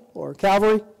Golgotha, or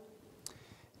Calvary,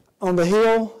 on the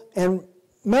hill. And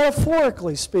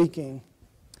metaphorically speaking,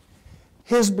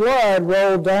 his blood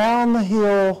rolled down the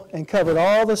hill and covered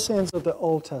all the sins of the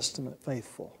Old Testament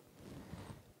faithful.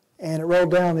 And it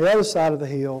rolled down the other side of the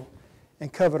hill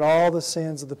and covered all the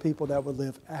sins of the people that would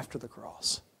live after the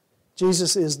cross.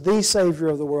 Jesus is the Savior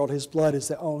of the world. His blood is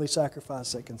the only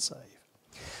sacrifice that can save.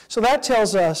 So that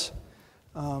tells us,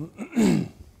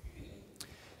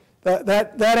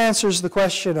 that answers the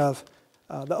question of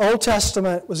the Old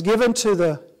Testament was given to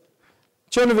the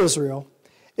children of Israel.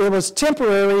 It was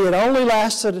temporary. It only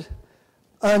lasted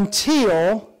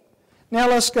until, now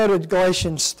let's go to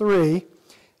Galatians 3,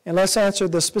 and let's answer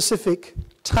the specific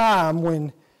time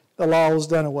when the law was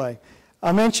done away.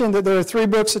 I mentioned that there are 3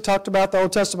 books that talked about the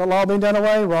Old Testament law being done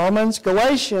away: Romans,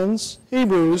 Galatians,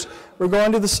 Hebrews. We're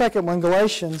going to the second one,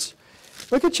 Galatians.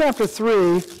 Look at chapter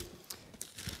 3.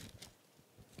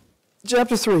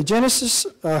 Chapter 3, Galatians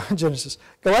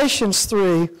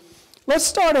 3. Let's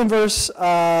start in verse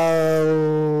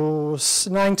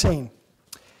 19.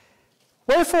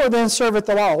 Wherefore then serveth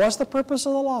the law? What's the purpose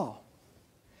of the law?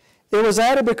 It was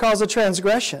added because of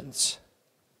transgressions.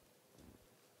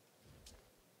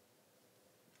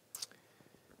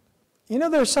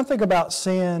 There's something about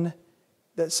sin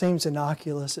that seems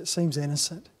innocuous, it seems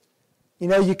innocent.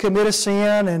 You commit a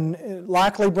sin and it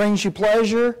likely brings you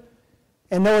pleasure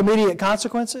and no immediate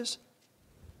consequences.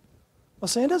 Well,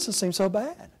 sin doesn't seem so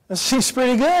bad. It seems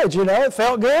pretty good, It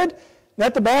felt good.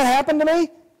 Nothing bad happened to me.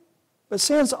 But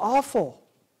sin's awful.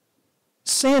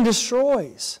 Sin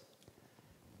destroys.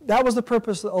 That was the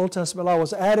purpose of the Old Testament law. It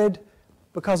was added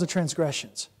because of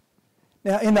transgressions.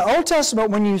 Now, in the Old Testament,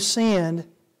 when you sinned,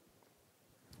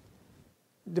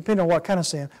 depending on what kind of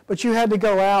sin, but you had to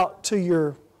go out to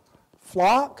your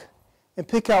flock and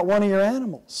pick out one of your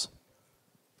animals.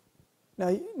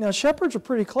 Now shepherds are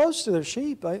pretty close to their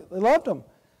sheep. They loved them.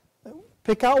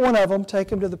 Pick out one of them,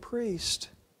 take him to the priest,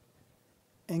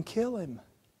 and kill him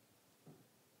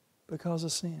because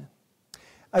of sin.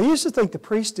 I used to think the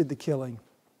priest did the killing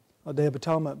on Day of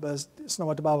Atonement, but it's not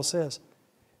what the Bible says.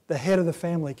 The head of the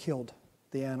family killed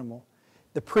the animal.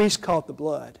 The priest caught the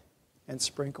blood and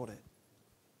sprinkled it.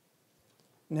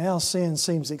 Now sin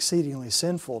seems exceedingly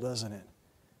sinful, doesn't it?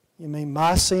 You mean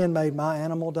my sin made my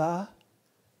animal die?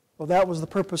 Well, that was the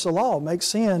purpose of law, make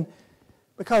sin.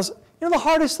 Because, the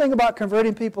hardest thing about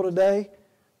converting people today,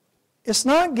 it's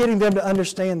not getting them to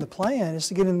understand the plan, it's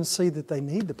to get them to see that they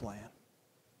need the plan.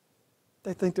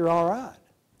 They think they're all right.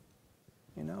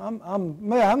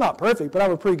 I'm not perfect, but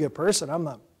I'm a pretty good person. I'm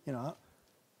not,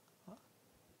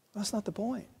 that's not the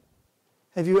point.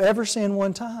 Have you ever sinned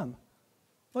one time?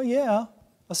 Well, yeah,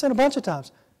 I sinned a bunch of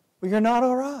times. Well, you're not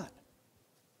all right.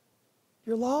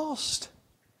 You're lost.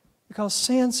 Because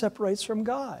sin separates from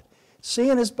God.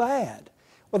 Sin is bad.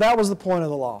 Well, that was the point of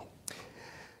the law.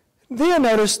 Then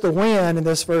notice the when in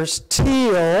this verse,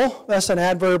 till, that's an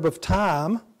adverb of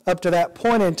time, up to that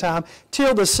point in time,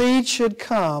 till the seed should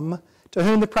come to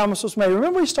whom the promise was made.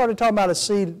 Remember we started talking about a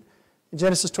seed in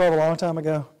Genesis 12 a long time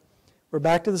ago? We're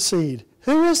back to the seed.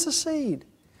 Who is the seed?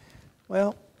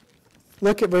 Well,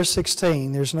 look at verse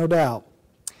 16. There's no doubt.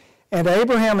 And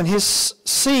Abraham and his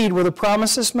seed were the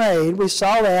promises made. We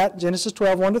saw that, Genesis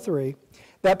 12, 1-3.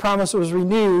 That promise was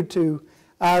renewed to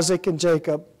Isaac and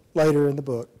Jacob later in the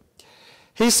book.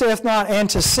 He saith not, and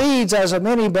to seeds as of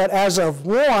many, but as of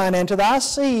one, and to thy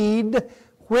seed,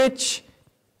 which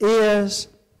is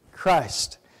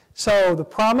Christ. So the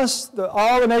promise,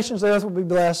 all the nations of the earth will be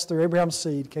blessed through Abraham's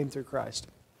seed, came through Christ.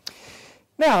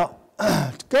 Now,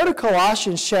 go to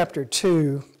Colossians chapter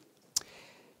 2,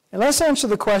 and let's answer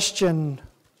the question,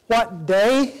 what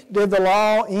day did the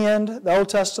law end, the Old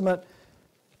Testament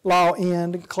law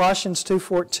end? Colossians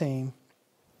 2:14.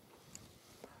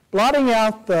 Blotting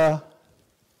out the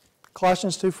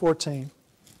Colossians 2:14.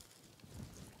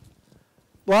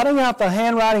 Blotting out the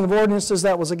handwriting of ordinances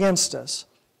that was against us,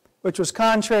 which was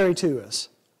contrary to us.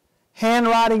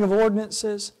 Handwriting of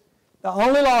ordinances. The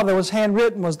only law that was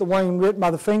handwritten was the one written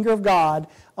by the finger of God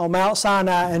on Mount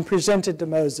Sinai and presented to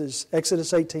Moses,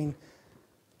 Exodus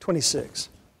 18:26.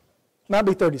 Might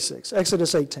be 36,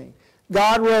 Exodus 18.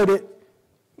 God wrote it,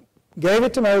 gave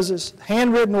it to Moses,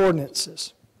 handwritten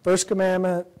ordinances. First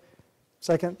commandment,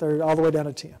 second, third, all the way down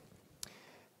to 10.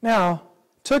 Now,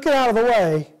 took it out of the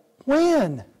way.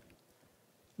 When?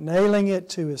 Nailing it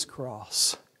to his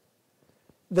cross.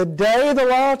 The day the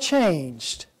law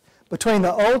changed between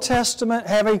the Old Testament,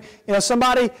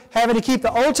 somebody having to keep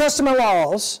the Old Testament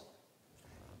laws,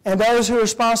 and those who are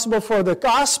responsible for the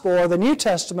gospel or the New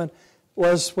Testament,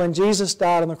 was when Jesus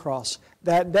died on the cross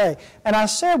that day. And I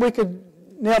said we could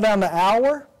nail down the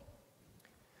hour.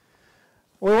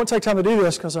 We won't take time to do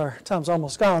this because our time's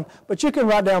almost gone, but you can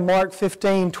write down Mark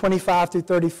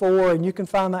 15:25-34, and you can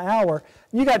find the hour.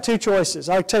 You got two choices.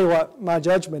 I'll tell you what my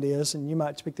judgment is, and you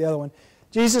might pick the other one.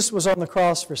 Jesus was on the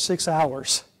cross for 6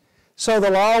 hours. So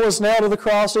the law was nailed to the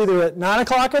cross either at 9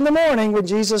 o'clock in the morning when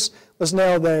Jesus was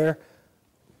nailed there,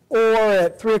 or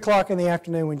at 3 o'clock in the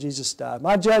afternoon when Jesus died.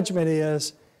 My judgment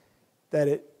is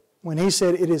that when he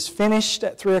said it is finished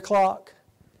at 3 o'clock,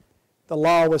 the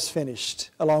law was finished,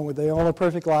 along with the only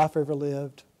perfect life ever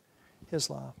lived, his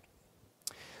life.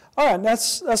 All right,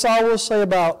 that's all we'll say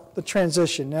about the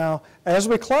transition. Now, as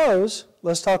we close,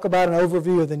 let's talk about an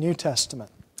overview of the New Testament.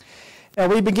 Now,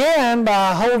 we began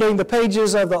by holding the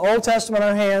pages of the Old Testament in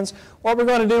our hands. What we're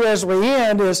going to do as we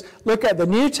end is look at the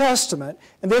New Testament,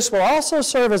 and this will also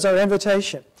serve as our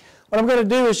invitation. What I'm going to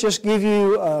do is just give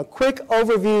you a quick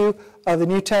overview of the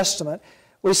New Testament.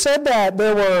 We said that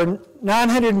there were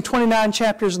 929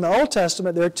 chapters in the Old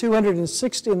Testament. There are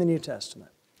 260 in the New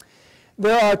Testament.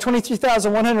 There are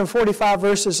 23,145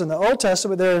 verses in the Old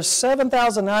Testament. There are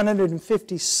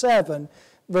 7,957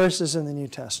 verses in the New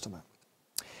Testament.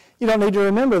 You don't need to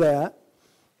remember that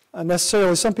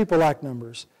necessarily. Some people like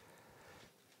numbers.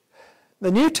 The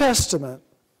New Testament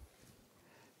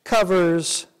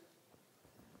covers,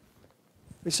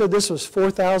 we said this was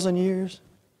 4,000 years.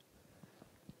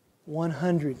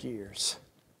 100 years.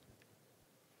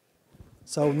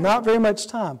 So not very much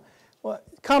time. Well,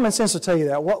 common sense will tell you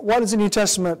that. What does the New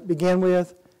Testament begin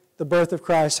with? The birth of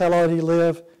Christ. How long did he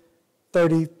live?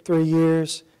 33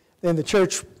 years. Then the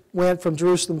church went from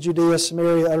Jerusalem, Judea,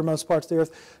 Samaria, the uttermost parts of the earth.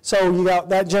 So you got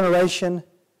that generation,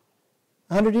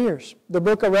 100 years. The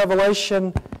book of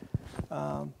Revelation,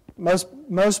 most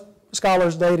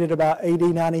scholars dated about AD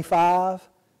 95.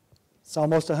 It's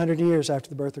almost 100 years after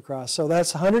the birth of Christ. So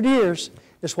that's 100 years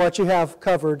is what you have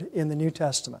covered in the New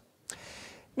Testament.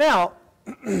 Now,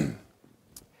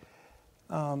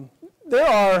 there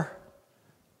are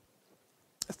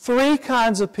three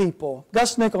kinds of people.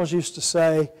 Gus Nichols used to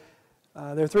say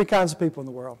there are three kinds of people in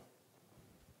the world.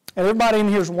 And everybody in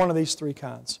here is one of these three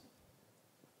kinds.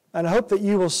 And I hope that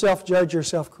you will self-judge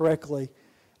yourself correctly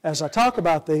as I talk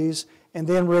about these and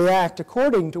then react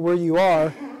according to where you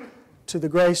are to the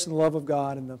grace and the love of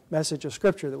God and the message of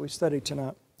Scripture that we studied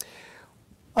tonight.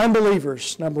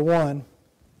 Unbelievers, number one,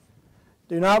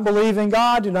 do not believe in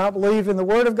God, do not believe in the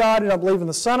Word of God, do not believe in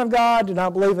the Son of God, do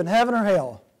not believe in heaven or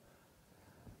hell.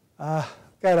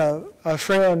 Got a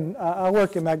friend, I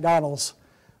work in McDonald's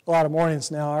a lot of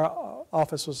mornings now. Our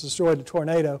office was destroyed in a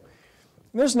tornado.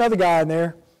 And there's another guy in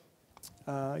there,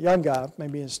 young guy,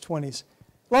 maybe in his 20s.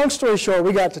 Long story short,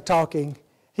 we got to talking.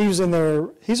 He was in there.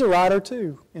 He's a writer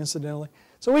too, incidentally.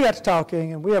 So we got to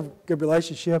talking, and we have a good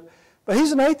relationship. But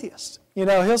he's an atheist. You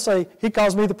know, he'll say, he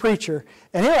calls me the preacher,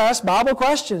 and he'll ask Bible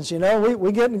questions. You know,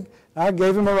 I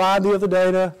gave him a ride the other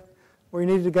day to where you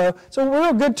need to go. So we're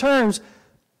on good terms.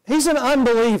 He's an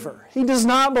unbeliever. He does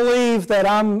not believe that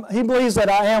he believes that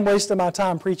I am wasting my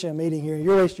time preaching a meeting here.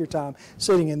 You're wasting your time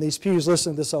sitting in these pews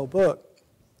listening to this old book.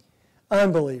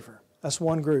 Unbeliever. That's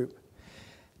one group.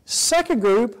 Second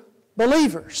group,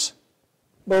 believers.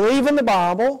 Believe in the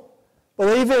Bible,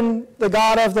 believe in the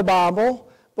God of the Bible,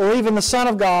 believe in the Son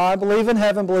of God, believe in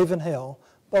heaven, believe in hell.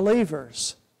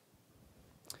 Believers.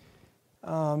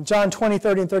 John 20,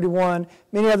 30, and 31,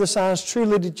 many other signs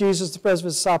truly did Jesus, the presence of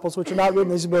his disciples, which are not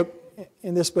written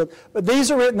in this book. But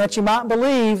these are written that you might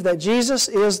believe that Jesus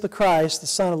is the Christ, the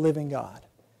Son of the living God.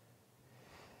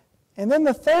 And then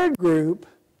the third group,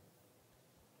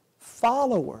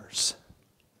 followers.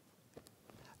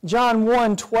 John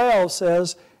 1:12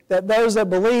 says that those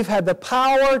that believe had the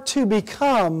power to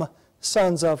become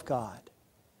sons of God.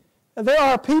 And there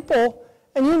are people,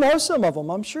 and you know some of them,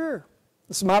 I'm sure.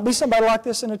 This might be somebody like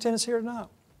this in attendance here tonight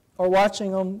or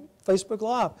watching on Facebook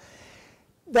Live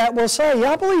that will say,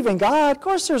 yeah, I believe in God. Of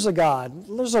course there's a God.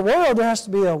 There's a world. There has to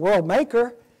be a world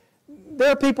maker. There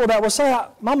are people that will say,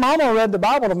 my mama read the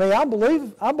Bible to me. I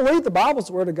believe the Bible's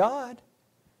the Word of God.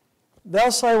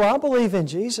 They'll say, well, I believe in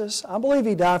Jesus. I believe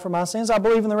He died for my sins. I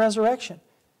believe in the resurrection.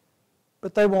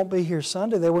 But they won't be here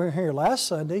Sunday. They weren't here last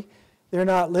Sunday. They're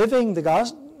not living the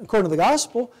gospel, according to the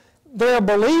gospel. They're a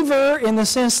believer in the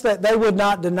sense that they would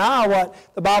not deny what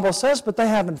the Bible says, but they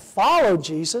haven't followed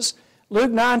Jesus.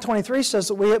 Luke 9:23 says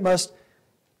that we must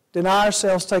deny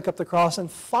ourselves, take up the cross,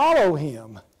 and follow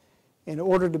Him in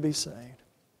order to be saved.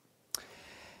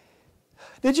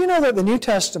 Did you know that the New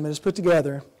Testament is put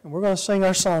together, and we're going to sing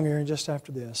our song here in just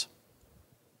after this,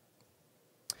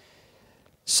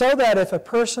 so that if a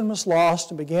person was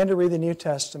lost and began to read the New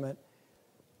Testament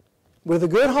with a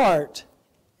good heart,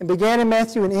 and began in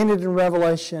Matthew and ended in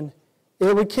Revelation,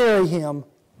 it would carry him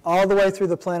all the way through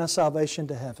the plan of salvation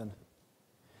to heaven.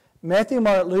 Matthew,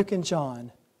 Mark, Luke, and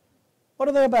John, what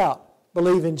are they about?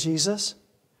 Believe in Jesus.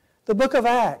 The book of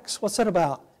Acts, what's that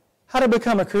about? How to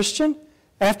become a Christian.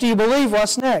 After you believe,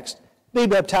 what's next? Be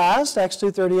baptized, Acts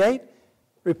 2:38.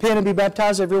 Repent and be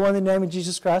baptized, everyone in the name of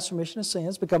Jesus Christ, for remission of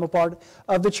sins. Become a part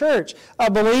of the church.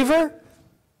 A believer,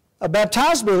 a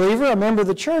baptized believer, a member of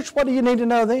the church, what do you need to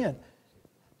know then?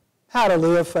 How to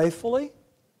live faithfully,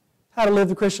 how to live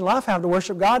the Christian life, how to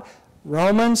worship God.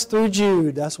 Romans through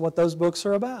Jude, that's what those books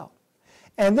are about.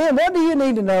 And then what do you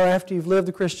need to know after you've lived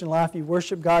the Christian life, you've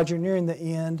worshiped God, you're nearing the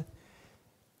end?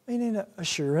 You need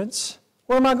assurance.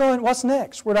 Where am I going? What's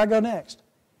next? Where do I go next?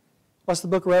 What's the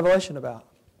book of Revelation about?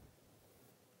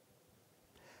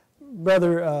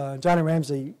 Brother Johnny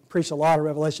Ramsey preached a lot of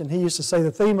Revelation. He used to say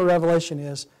the theme of Revelation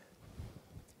is,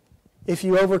 if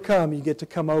you overcome, you get to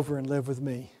come over and live with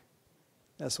me.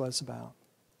 That's what it's about.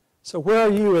 So where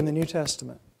are you in the New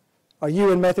Testament? Are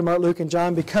you in Matthew, Mark, Luke, and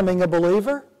John becoming a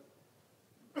believer?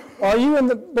 Or are you in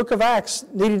the book of Acts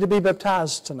needing to be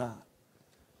baptized tonight?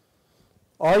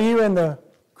 Are you in the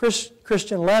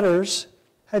Christian letters?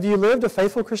 Have you lived a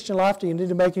faithful Christian life? Do you need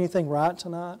to make anything right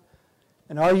tonight?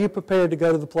 And are you prepared to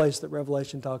go to the place that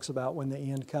Revelation talks about when the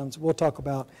end comes? We'll talk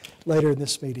about later in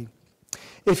this meeting.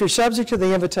 If you're subject to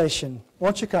the invitation,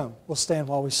 won't you come? We'll stand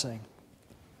while we sing.